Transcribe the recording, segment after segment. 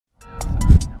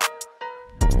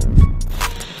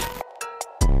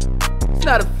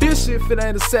not official if it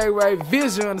ain't a say right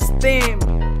vision, understand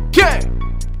me? Okay.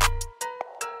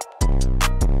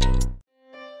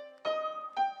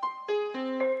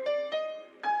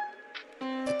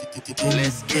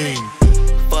 Let's get it.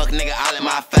 Fuck nigga all in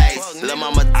my face. Lil'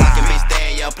 mama talking, bitch,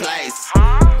 stay in your place.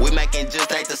 We making just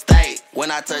take the state.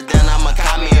 When I touch down, I'ma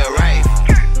call me a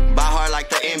rave. Ball hard like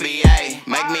the NBA.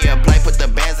 Make me a play, put the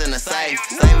bands in the safe.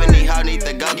 Saving these hoes, need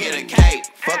to go get a cake.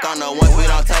 Fuck on the ones, we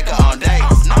don't take her on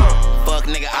dates. Fuck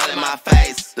nigga all in my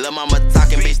face. Lil' mama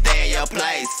talking, bitch, stay in your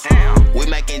place. We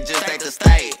making just take the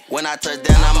state. When I touch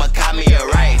down, I'ma call me a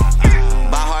rave.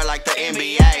 Ball hard like the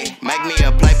NBA. Make me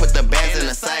a play, put the bands in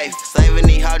the safe. Saving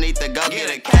these hoes, need to go get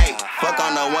a cake. Fuck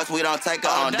on the ones, we don't take her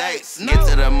on dates. Get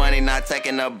to the money, not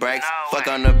taking no breaks. Fuck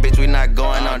on the bitch, we not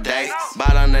going on dates.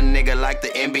 Bought on the nigga like the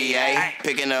NBA.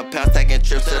 Picking up pounds, taking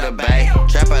trips to the bay.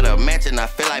 Trap at a mansion, I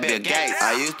feel like Bill Gates.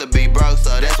 I used to be broke, so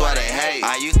that's why they hate.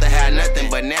 I used to have nothing,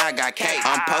 but now I got cake.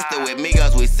 I'm posted with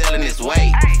Migos, we selling this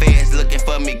weight. Feds looking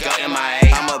for me, go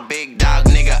MIA. I'm a big dog,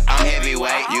 nigga, I'm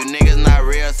heavyweight. You niggas not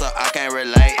real, so I can't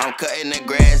relate. I'm cutting the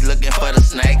grass, looking for the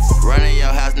snakes. Running your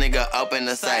house, nigga, open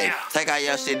the safe. Take all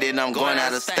your shit, then I'm going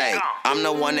out of state. I'm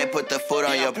the one that put the food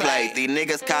on your plate. These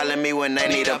niggas calling me when they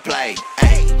need a play.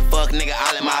 Ay, fuck nigga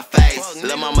all in my face.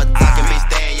 Lil' mama talking,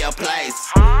 bitch, stay in your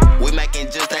place. We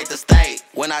making just take the state.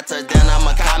 When I touch down,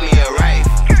 I'ma call me a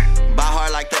rave. Ball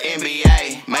hard like the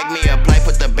NBA. Make me a play,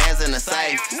 put the bands in the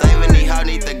safe. Saving these hoes,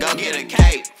 need to go get a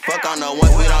cake. Fuck on the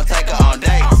ones, we don't take her on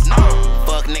dates.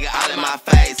 Fuck nigga all in my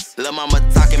face. Lil' mama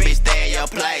talking, bitch, stay in your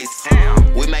place.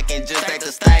 We making just take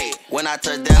the state. When I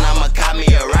touch down, I'ma call me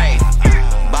a rave.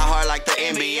 Ball hard like the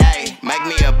NBA. Make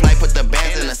me a play, put the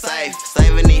bands in the safe.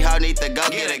 Saving these hoes, need to go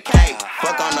get a cake.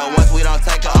 Fuck on the ones, we don't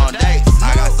take her on dates.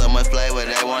 I got so much flavor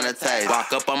they wanna taste.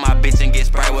 Walk up on my bitch and get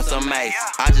sprayed with some mace.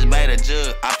 I just made a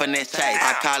jug, I finesse chase.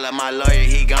 I call up my lawyer,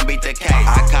 he gon' beat the case.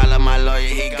 I call up my lawyer,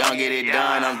 he gon' get it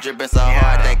done. I'm dripping so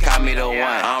hard, they call me the one.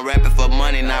 I'm rapping for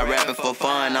money, not rapping for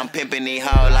fun. I'm pimping these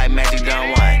hoes like Magic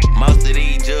done won. Most of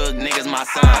these jug niggas my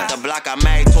sons. The block I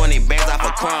made 20 bands off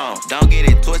of chrome. Don't get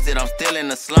it twisted, I'm still in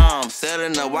the slums.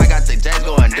 Selling the white, got the J's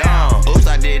going down. Oops,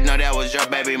 I didn't know that was your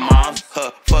baby mom.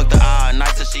 Huh, fucked her all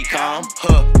night till she come.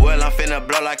 Huh, well I'm finna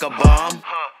blow like a bomb.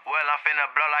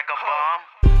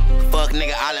 Fuck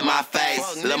nigga all in my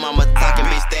face. Lil' mama talking,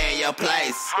 bitch, stay in your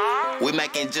place. We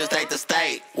making just take the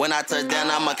state. When I touch down,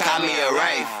 I'ma call me a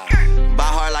rave. Ball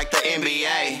hard like the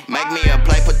NBA. Make me a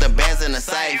play, put the bands in the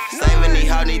safe. Saving these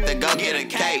hoes, need to go get a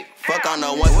cake. Fuck on the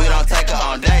ones, we don't take her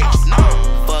on dates.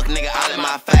 Fuck nigga all in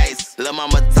my face. Lil'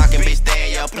 mama talking, bitch, stay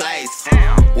in your place.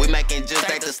 We making just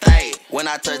take the state. When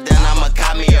I touch down, I'ma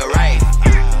call me a rave.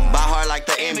 Ball hard like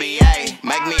the NBA.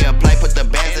 Make me a play, put the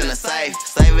bands in the safe.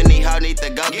 Saving these hoes, need to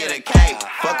go get a cake.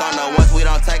 Fuck on the ones, we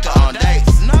don't take her on dates.